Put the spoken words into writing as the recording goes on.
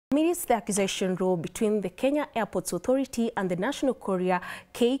Amidst the accusation row between the Kenya Airports Authority and the national courier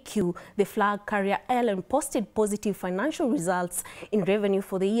KQ, the flag carrier airline posted positive financial results in revenue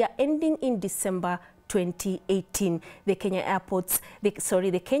for the year ending in December 2018. The Kenya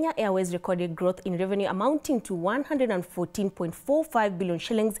Airways recorded growth in revenue amounting to 114.45 billion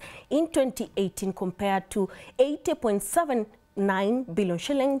shillings in 2018 compared to 80.79 billion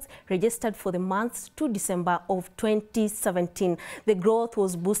shillings registered for the months to December of 2017. The growth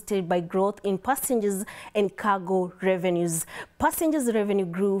was boosted by growth in passengers and cargo revenues. Passengers revenue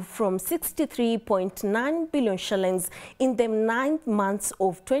grew from 63.9 billion shillings in the 9 months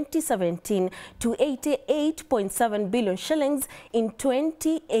of 2017 to 88.7 billion shillings in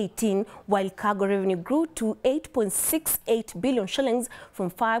 2018, while cargo revenue grew to 8.68 billion shillings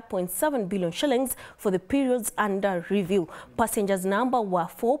from 5.7 billion shillings for the periods under review. Passengers number were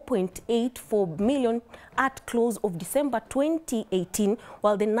 4.84 million at close of December 2018,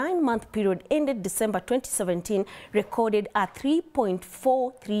 while the 9-month period ended December 2017 recorded a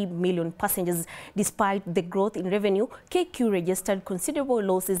 3.43 million passengers. Despite the growth in revenue, KQ registered considerable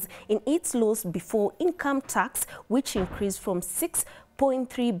losses in its loss before income tax, which increased from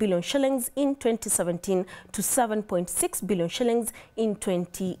 6.3 billion shillings in 2017 to 7.6 billion shillings in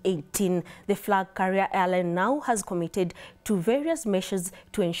 2018. The flag carrier airline now has committed to various measures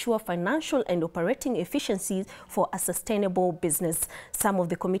to ensure financial and operating efficiencies for a sustainable business. Some of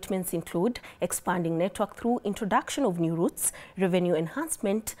the commitments include expanding network through introduction of new routes, revenue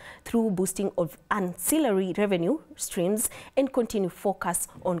enhancement through boosting of ancillary revenue streams, and continued focus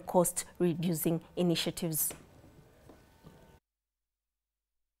on cost-reducing initiatives.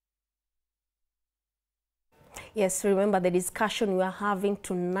 Yes, remember the discussion we are having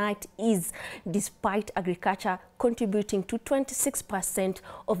tonight is despite agriculture contributing to 26%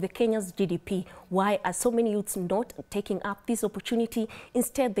 of the Kenya's GDP, why are so many youths not taking up this opportunity?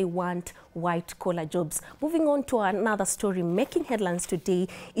 Instead, they want white-collar jobs. Moving on to another story making headlines today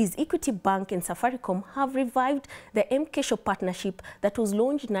is Equity Bank and Safaricom have revived the M-Kesho partnership that was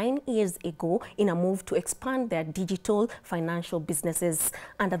launched 9 years ago in a move to expand their digital financial businesses.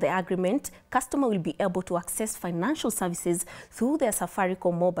 Under the agreement, customers will be able to access financial services through their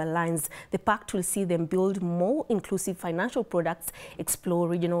Safaricom mobile lines. The pact will see them build more inclusive financial products, explore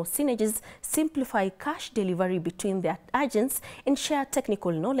regional synergies, simplify cash delivery between their agents, and share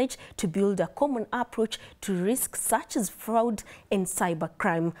technical knowledge to build a common approach to risks such as fraud and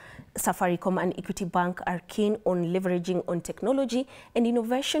cybercrime. Safaricom and Equity Bank are keen on leveraging on technology and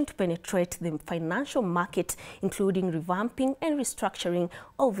innovation to penetrate the financial market, including revamping and restructuring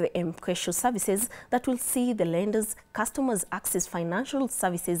of the M-Kesho services that will see the lenders' customers access financial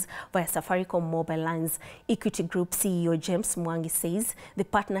services via Safaricom mobile lines. Equity Group CEO James Mwangi says the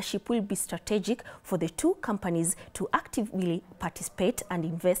partnership will be strategic for the two companies to actively participate and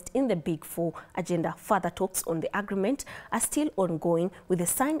invest in the Big Four agenda. Further talks on the agreement are still ongoing with the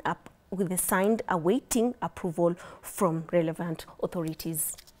signed awaiting approval from relevant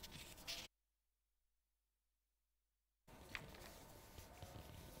authorities.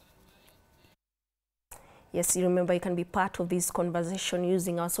 Yes, you remember you can be part of this conversation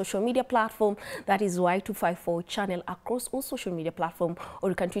using our social media platform, that is Y254 channel across all social media platforms, or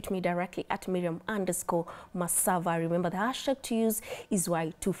you can tweet me directly at Miriam_Masava. Remember the hashtag to use is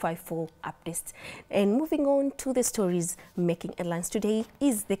Y254 updates. And moving on to the stories making headlines today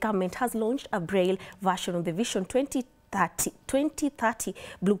is the government has launched a Braille version of the Vision 2030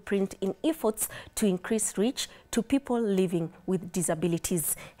 blueprint in efforts to increase reach to people living with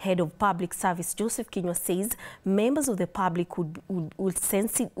disabilities. Head of Public Service Joseph Kinywa says members of the public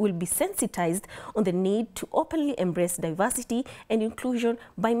will be sensitized on the need to openly embrace diversity and inclusion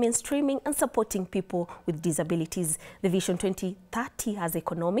by mainstreaming and supporting people with disabilities. The Vision 2030 has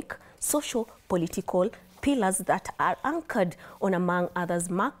economic, social, political pillars that are anchored on, among others,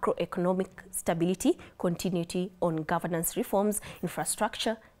 macroeconomic stability, continuity on governance reforms,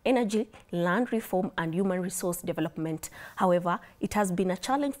 infrastructure, energy, land reform, and human resource development. However, it has been a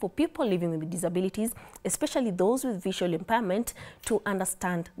challenge for people living with disabilities, especially those with visual impairment, to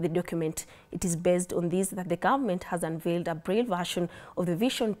understand the document. It is based on this that the government has unveiled a Braille version of the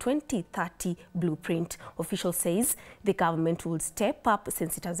Vision 2030 blueprint. Official says the government will step up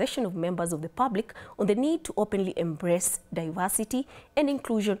sensitization of members of the public on the need to openly embrace diversity and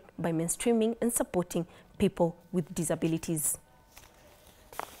inclusion by mainstreaming and supporting people with disabilities.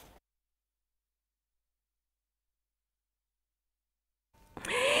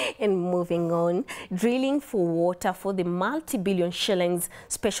 And moving on, drilling for water for the multi-billion shillings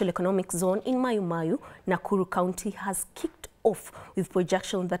special economic zone in Mayu-Mayu, Nakuru County has kicked off with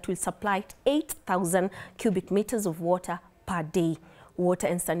projections that will supply 8,000 cubic meters of water per day. Water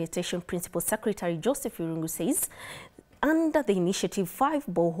and Sanitation Principal Secretary Joseph Irungu says under the initiative, 5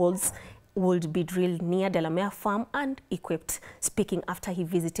 boreholes would be drilled near Delamere Farm and equipped. Speaking after he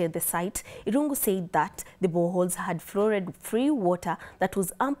visited the site, Irungu said that the boreholes had fluoride-free water that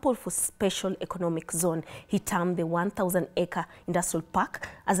was ample for special economic zone. He termed the 1,000-acre industrial park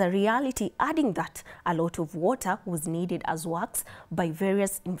as a reality, adding that a lot of water was needed as works by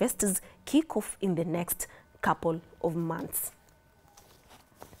various investors kick off in the next couple of months.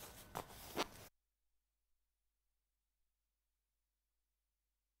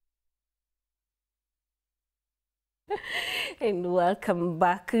 And welcome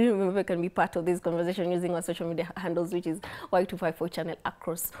back. Remember, you can be part of this conversation using our social media handles, which is Y254 channel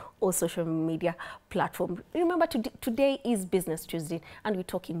across all social media platforms. Remember, today is Business Tuesday, and we're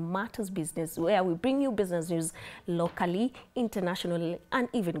talking matters business, where we bring you business news locally, internationally, and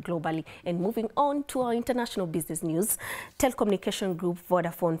even globally. And moving on to our international business news, telecommunication group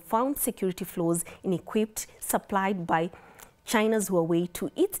Vodafone found security flaws in equipment supplied by China's Huawei to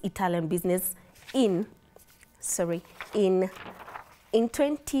its Italian business in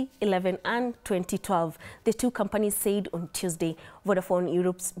 2011 and 2012, the two companies said on Tuesday. Vodafone,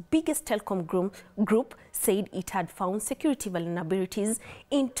 Europe's biggest telecom group, said it had found security vulnerabilities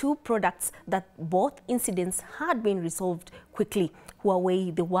in 2 products, that both incidents had been resolved quickly.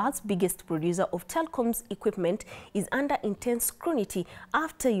 Huawei, the world's biggest producer of telecoms equipment, is under intense scrutiny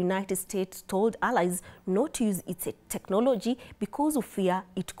after United States told allies not to use its technology because of fear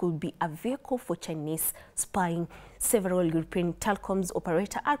it could be a vehicle for Chinese spying. Several European telecoms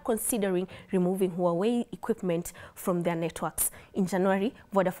operators are considering removing Huawei equipment from their networks. In January,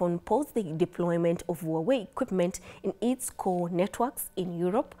 Vodafone paused the deployment of Huawei equipment in its core networks in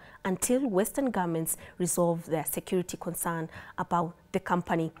Europe until Western governments resolve their security concern about the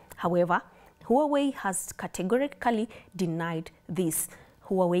company. However, Huawei has categorically denied this.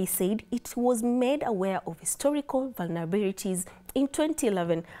 Huawei said it was made aware of historical vulnerabilities in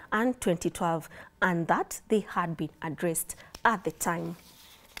 2011 and 2012, and that they had been addressed at the time.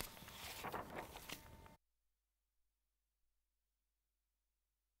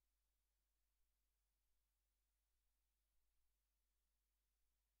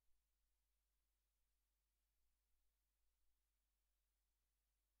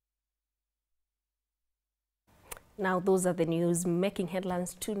 Now, those are the news making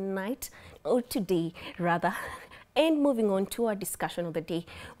headlines tonight, or today rather. And moving on to our discussion of the day,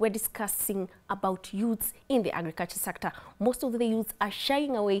 we're discussing about youths in the agriculture sector. Most of the youths are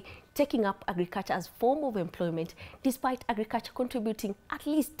shying away, taking up agriculture as a form of employment, despite agriculture contributing at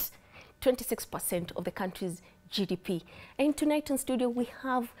least 26% of the country's GDP. And tonight in studio, we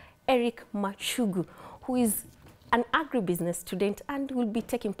have Eric Machugu, who is an agribusiness student and will be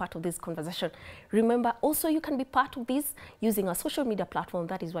taking part of this conversation. Remember, also you can be part of this using our social media platform,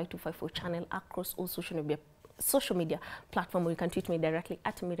 that is Y254 channel across all social media platform, or you can tweet me directly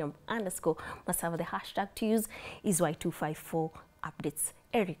at Miriam_Masava. The hashtag to use is Y254 updates.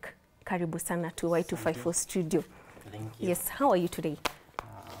 Eric, karibu sana to Y254 studio. Thank you. Yes, how are you today?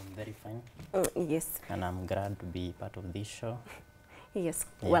 I'm very fine. Yes. And I'm glad to be part of this show. Yes,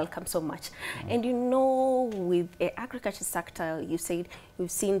 welcome so much. And you know, with the agriculture sector, you said we've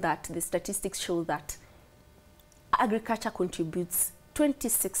seen that the statistics show that agriculture contributes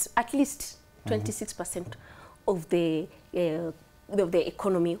at least 26% of the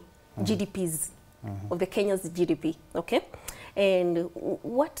economy, GDPs, of the Kenya's GDP. Okay, and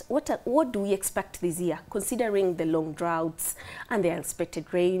what do we expect this year, considering the long droughts and the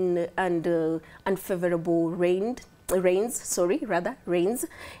expected rain and unfavorable rains,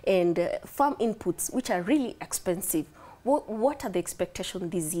 and farm inputs, which are really expensive? What are the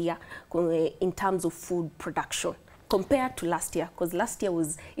expectations this year in terms of food production compared to last year? Because last year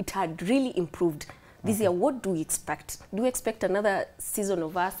it had really improved. This year, what do we expect? Do we expect another season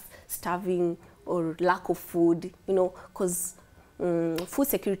of us starving or lack of food? You know, because food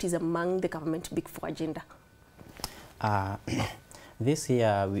security is among the government's big 4 agenda. This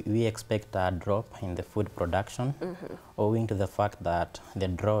year, we expect a drop in the food production, owing to the fact that the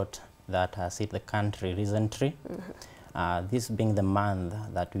drought that has hit the country recently, this being the month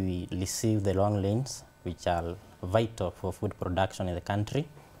that we receive the long rains, which are vital for food production in the country.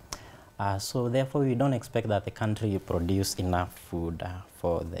 So therefore, we don't expect that the country will produce enough food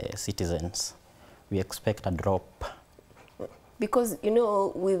for the citizens. We expect a drop. Because, you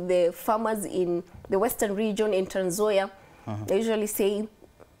know, with the farmers in the western region, in Trans Nzoia, they usually say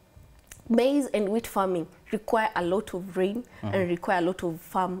maize and wheat farming require a lot of rain and require a lot of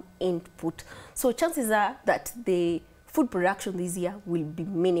farm input. So chances are that the food production this year will be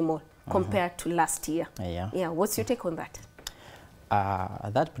minimal compared to last year. Yeah. Yeah. What's your take on that?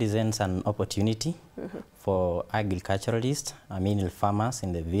 That presents an opportunity for agriculturalists, mainly farmers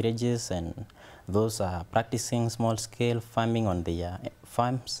in the villages and those practicing small-scale farming on their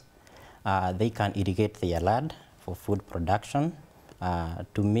farms. They can irrigate their land for food production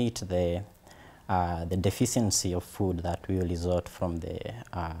to meet the deficiency of food that will result from the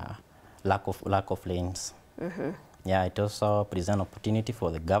lack of rains. Yeah, it also presents an opportunity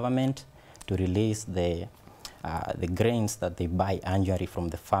for the government to release the grains that they buy annually from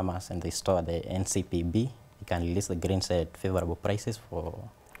the farmers and they store the NCPB. You can release the grains at favorable prices for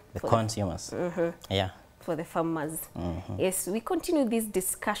the consumers. Yeah. For the farmers. Yes, we continue this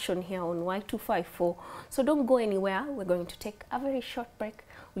discussion here on Y254. So don't go anywhere. We're going to take a very short break.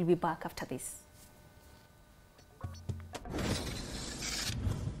 We'll be back after this.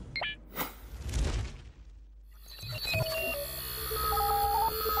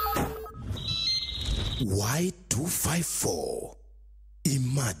 Y254.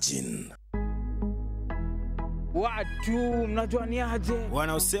 Imagine. Watu mnajua ni aje?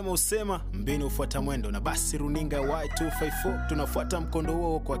 Wanaosema usema, mbinu ufuata mwendo. Na basi runinga Y254 tunafuata mkondo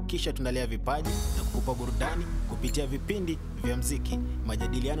huo kuhakikisha tunalea vipaji na kukupa burudani kupitia vipindi vya muziki,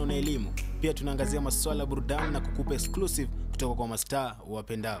 majadiliano na elimu. Pia tunaangazia masuala burudani na kukupa exclusive kutoka kwa mastaa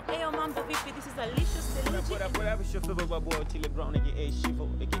wapendao. Hey, mambo vipi? This is Alicious Delici.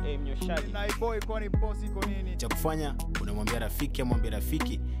 Cha kufanya, unamwambia rafiki amwambie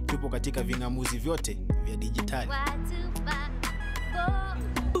rafiki, tupo katika vingamuzi vyote vya dijitali.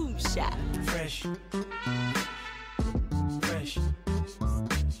 Boom shot. Fresh. Fresh.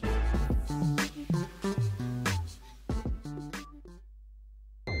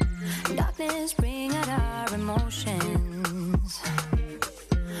 Darkness bring out our emotions,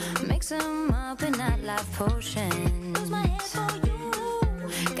 mix them up in that life potion.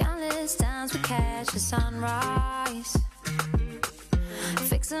 Countless times we catch the sunrise,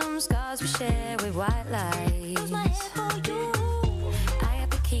 fix some scars we share with white lights. I got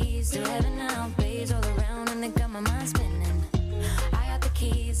the keys to heaven now, bays all around and they got my mind spinning. I got the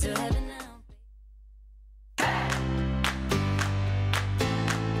keys to heaven now.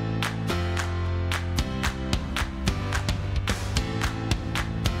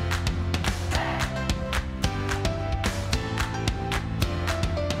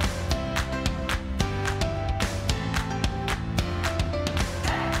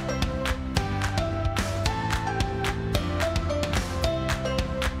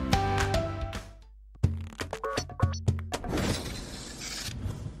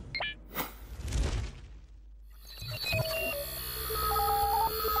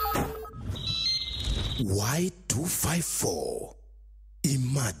 Y254.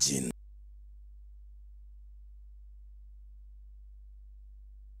 Imagine.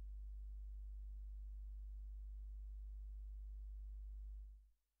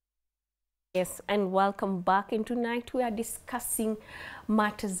 Yes, and welcome back. And tonight we are discussing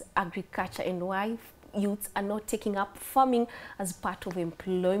matters agriculture and why youths are not taking up farming as part of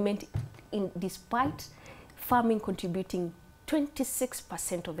employment, despite farming contributing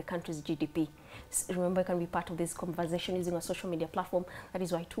 26% of the country's GDP. Remember, you can be part of this conversation using a social media platform, that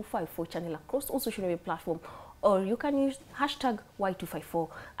is Y254 channel across all social media platforms, or you can use hashtag Y254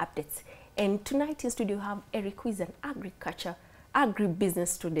 updates. And tonight in studio we have Eric, who is an agribusiness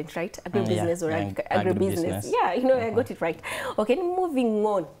student, right? Agribusiness or agribusiness. Yeah, you know, I got it right. Okay, moving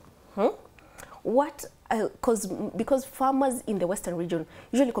on. What, because farmers in the Western region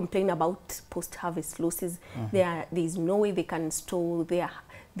usually complain about post-harvest losses. There is no way they can store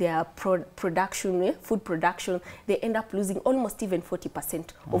their production, food production. They end up losing almost even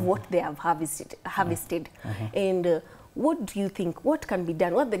 40% of what they have harvested. And what do you think? What can be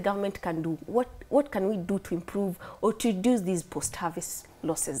done? What the government can do? What can we do to improve or to reduce these post-harvest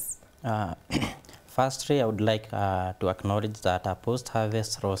losses? Firstly, I would like to acknowledge that a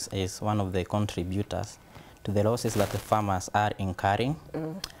post-harvest loss is one of the contributors to the losses that the farmers are incurring.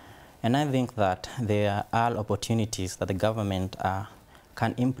 And I think that there are opportunities that the government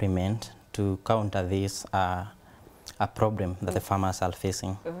can implement to counter this a problem that the farmers are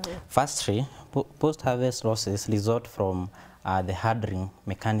facing. Firstly, post-harvest losses result from the herding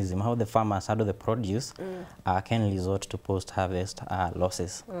mechanism, how the farmers handle the produce can result to post-harvest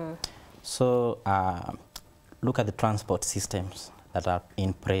losses. So look at the transport systems that are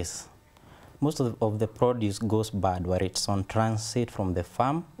in place. Most of the produce goes bad where it's on transit from the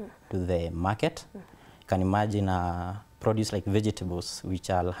farm to the market. You can imagine produce like vegetables, which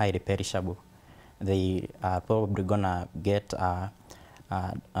are highly perishable. They are probably gonna get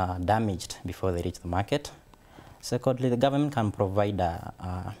damaged before they reach the market. Secondly, the government can provide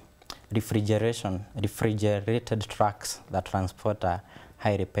refrigerated trucks that transport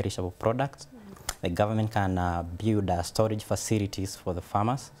highly perishable products. The government can build storage facilities for the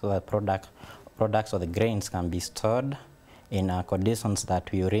farmers so that products or the grains can be stored in conditions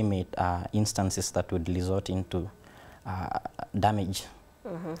that will limit instances that would result into damage.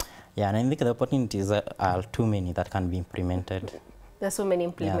 Yeah, and I think the opportunities are too many that can be implemented. There are so many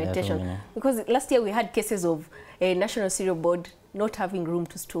implementation. Yeah, because last year we had cases of a National Cereal Board not having room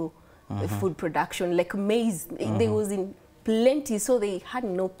to store food production, like maize. There was in plenty, so they had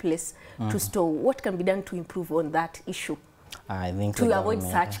no place to store. What can be done to improve on that issue? I think to avoid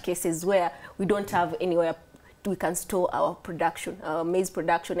such cases where we don't have anywhere we can store our production, our maize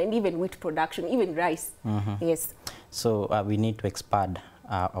production, and even wheat production, even rice. Yes. So we need to expand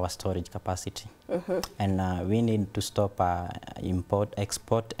our storage capacity, and we need to stop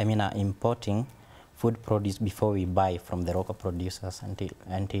importing food produce before we buy from the local producers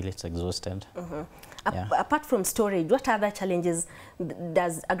until it's exhausted. Apart from storage, what other challenges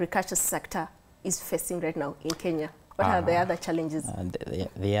does agriculture sector is facing right now in Kenya? What are the other challenges?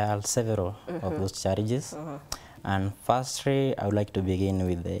 There are several of those challenges. And firstly, I would like to begin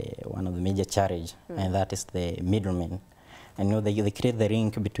with one of the major challenges, and that is the middlemen. And you know, they create the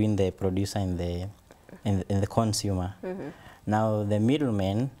link between the producer and the consumer. Now, the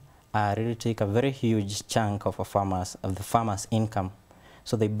middlemen really take a very huge chunk of the farmer's income.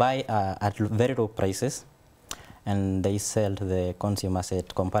 So they buy at very low prices, and they sell to the consumers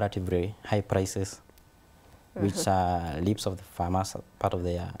at comparatively high prices, which leaves of the farmers part of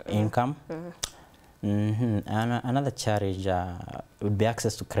their income. And another challenge would be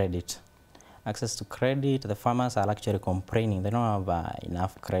access to credit. Access to credit, the farmers are actually complaining they don't have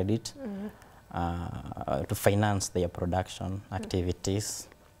enough credit to finance their production activities.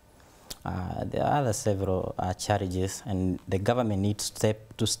 There are other several challenges, and the government needs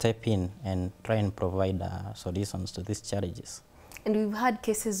to step in and try and provide solutions to these challenges. And we've had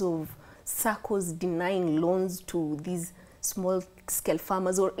cases of SACCOs denying loans to these small-scale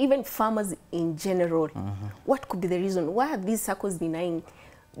farmers, or even farmers in general. What could be the reason? Why are these SACCOs denying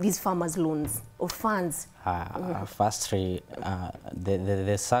these farmers loans or funds? Firstly,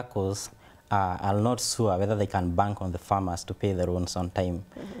 the SACCOs are not sure whether they can bank on the farmers to pay the loans on time,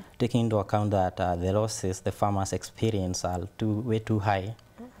 taking into account that the losses the farmers experience are way too high.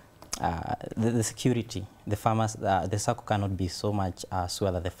 The security, the SACCO cannot be so much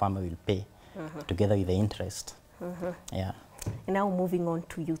sure that the farmer will pay together with the interest. Yeah. And now moving on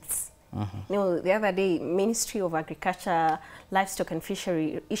to youths. You know, the other day, Ministry of Agriculture, Livestock and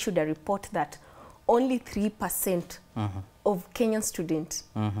Fishery issued a report that only 3% of Kenyan students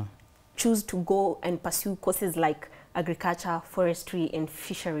choose to go and pursue courses like agriculture, forestry, and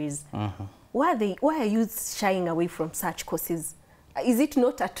fisheries. Why are youths shying away from such courses? Is it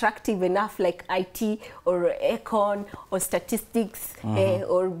not attractive enough, like IT or econ or statistics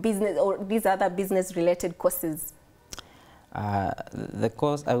or business or these other business-related courses? The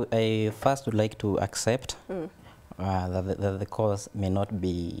course, I first would like to accept that the course may not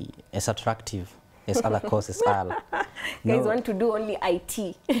be as attractive as other courses are. Guys want to do only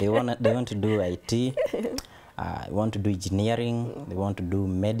IT. They want to do IT. They want to do engineering. They want to do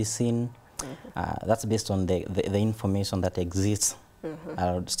medicine. That's based on the information that exists.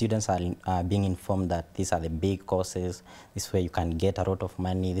 Students are being informed that these are the big courses. This way you can get a lot of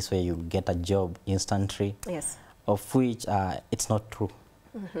money. This way you get a job instantly. Yes. Of which it's not true.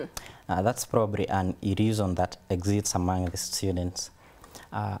 That's probably an illusion that exists among the students.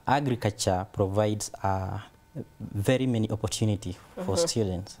 Agriculture provides very many opportunities for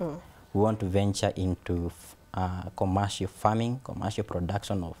students who want to venture into commercial farming, commercial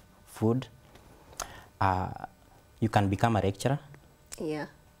production of food. You can become a lecturer. Yeah.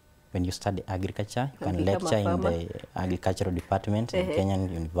 When you study agriculture, you can lecture in the agricultural department in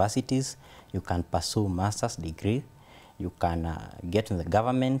Kenyan universities. You can pursue master's degree. You can get in the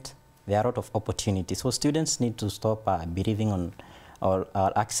government. There are a lot of opportunities. So students need to stop believing on or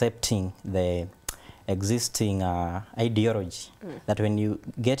accepting the existing ideology that when you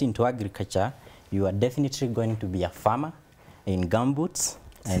get into agriculture, you are definitely going to be a farmer in gumboots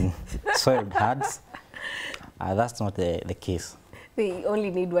and soiled hats. That's not the case. They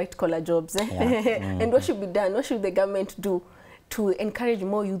only need white-collar jobs. Yeah. And what should be done? What should the government do to encourage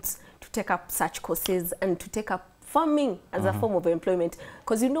more youths to take up such courses and to take up farming as a form of employment?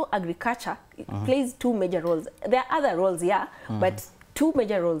 Because you know agriculture plays two major roles. There are other roles, yeah, but two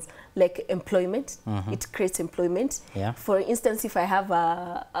major roles, like employment. It creates employment. Yeah. For instance, if I have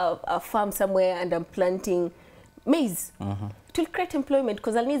a farm somewhere and I'm planting maize, it will create employment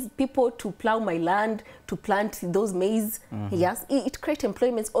because I need people to plow my land, to plant those maize. Yes, it creates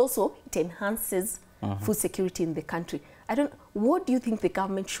employment. Also, it enhances food security in the country. What do you think the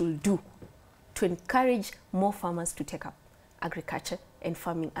government should do to encourage more farmers to take up agriculture and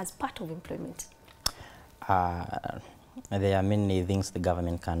farming as part of employment? There are many things the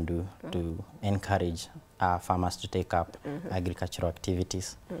government can do to encourage farmers to take up agricultural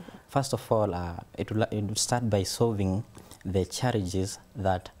activities. First of all, it would start by solving the challenges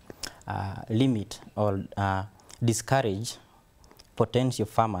that limit or discourage potential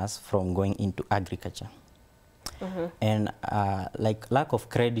farmers from going into agriculture. And like lack of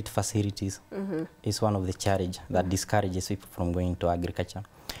credit facilities is one of the challenges that discourages people from going into agriculture.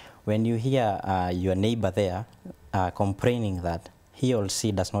 When you hear your neighbor there complaining that he or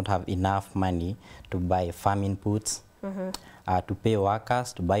she does not have enough money to buy farm inputs, to pay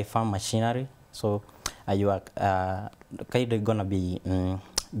workers, to buy farm machinery, so you are kind of gonna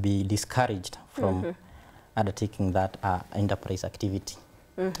be discouraged from undertaking that enterprise activity.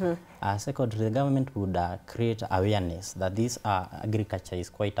 Secondly, the government would create awareness that this agriculture is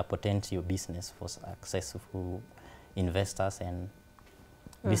quite a potential business for successful investors and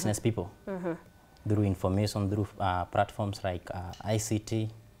business people through information, through platforms like ICT,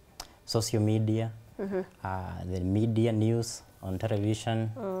 social media, the media news on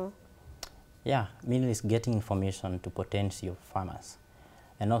television. Yeah, mainly is getting information to potential farmers,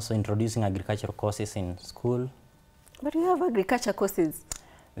 and also introducing agricultural courses in school. But we have agriculture courses.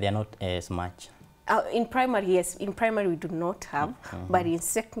 They are not as much. In primary, yes. In primary, we do not have, but in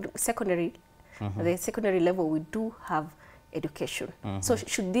secondary, the secondary level, we do have education. So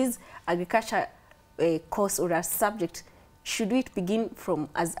should this agriculture course or a subject, should it begin from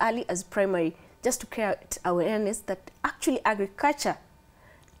as early as primary, just to create awareness that actually agriculture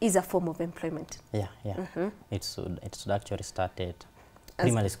is a form of employment? Yeah, yeah. It should actually start at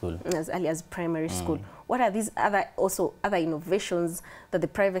primary school. As early as primary school. What are these other innovations that the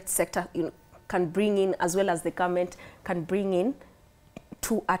private sector can bring in, as well as the government can bring in,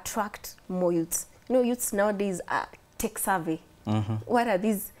 to attract more youths? Youths nowadays are tech savvy. What are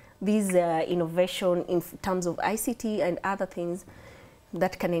these innovation in terms of ICT and other things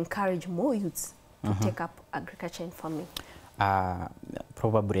that can encourage more youths to take up agriculture and farming?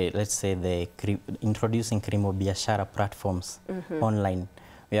 Probably, let's say, introducing Kilimo Biashara platforms online,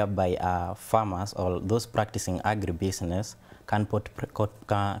 whereby farmers or those practicing agribusiness can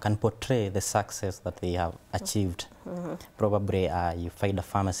portray the success that they have achieved. Probably you find a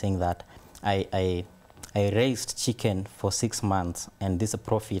farmer saying that I raised chicken for 6 months and this is a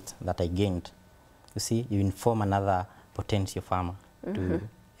profit that I gained. You see, you inform another potential farmer to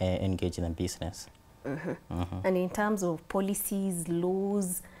engage in a business. And in terms of policies,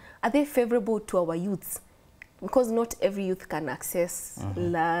 laws, are they favorable to our youths? Because not every youth can access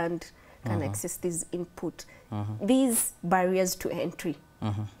land, can access this input. These barriers to entry,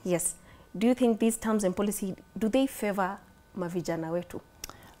 yes. Do you think these terms and policy, do they favor mavijana wetu?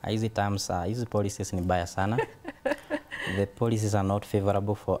 Hizi policies ni baya sana. The policies are not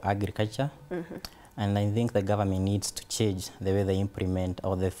favorable for agriculture. And I think the government needs to change the way they implement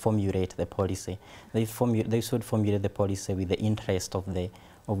or they formulate the policy. They should formulate the policy with the interest of the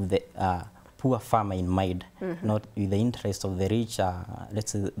poor farmer in mind, not with the interest of the rich,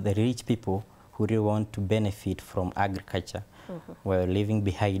 let's say the rich people who really want to benefit from agriculture, while leaving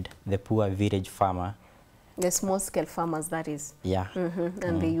behind the poor village farmer. The small-scale farmers, that is. Yeah.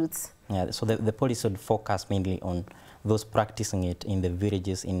 And the youths. Yeah. So the policy would focus mainly on those practicing it in the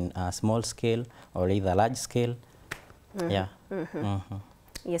villages in small scale or either large scale. Yeah.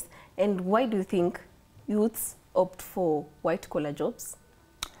 Yes. And why do you think youths opt for white-collar jobs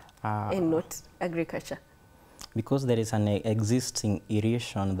and not agriculture? Because there is an existing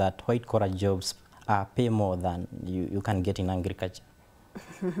illusion that white-collar jobs pay more than you can get in agriculture.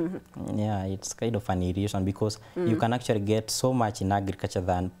 Yeah, it's kind of an illusion because you can actually get so much in agriculture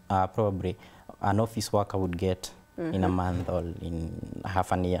than probably an office worker would get in a month or in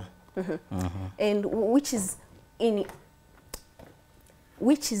half a year. And which is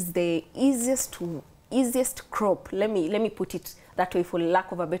the easiest crop? Let me put it that way, for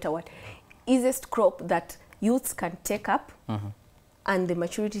lack of a better word. Easiest crop that youths can take up, and the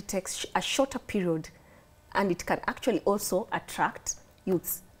maturity takes a shorter period, and it can actually also attract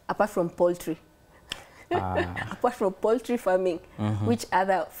youths, apart from poultry. Apart from poultry farming, which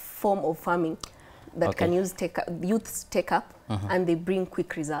other form of farming that can youths take up and they bring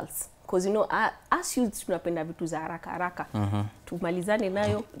quick results? Because as youths tunapenda vitu za haraka. Tumalizane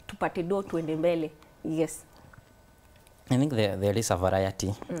nayo, tupate do tuende mbele. Yes. I think there is a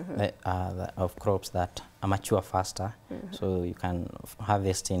variety of crops that mature faster, so you can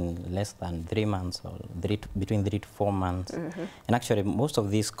harvest in less than 3 months or between 3 to 4 months. And actually, most of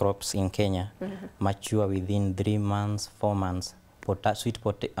these crops in Kenya mature within 3 months, 4 months. Sweet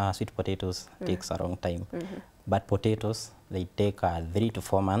potatoes takes a long time, but potatoes, they take 3 to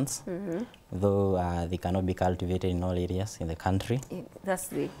 4 months, though they cannot be cultivated in all areas in the country. Yeah,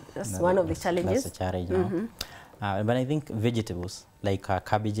 that's one of the challenges. That's the challenge now. But I think vegetables like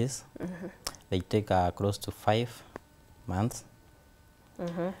cabbages, they take close to 5 months.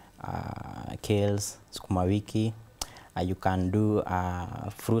 Kales, sukuma wiki. You can do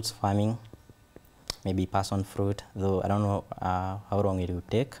fruits farming, maybe passion fruit, though I don't know how long it will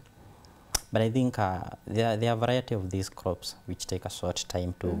take. But I think there are a variety of these crops which take a short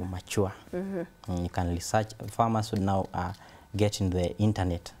time to mature. You can research. Farmers would now get in the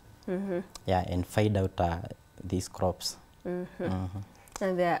internet, and find out these crops. And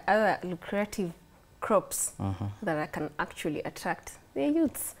there are other lucrative crops that can actually attract the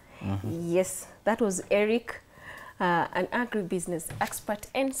youths. Yes, that was Eric, an agribusiness expert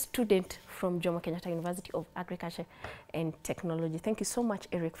and student from Jomo Kenyatta University of Agriculture and Technology. Thank you so much,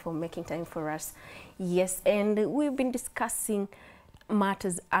 Eric, for making time for us. Yes, and we've been discussing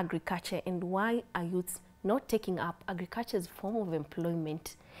matters agriculture and why are youths not taking up agriculture as a form of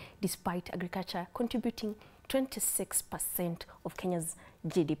employment, despite agriculture contributing 26% of Kenya's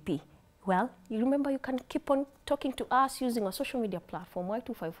GDP. Well, you remember you can keep on talking to us using our social media platform,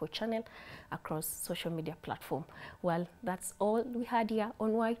 Y254 channel, across social media platform. Well, that's all we had here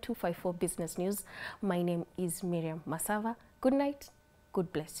on Y254 Business News. My name is Miriam Masava. Good night.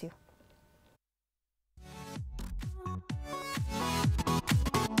 God bless you.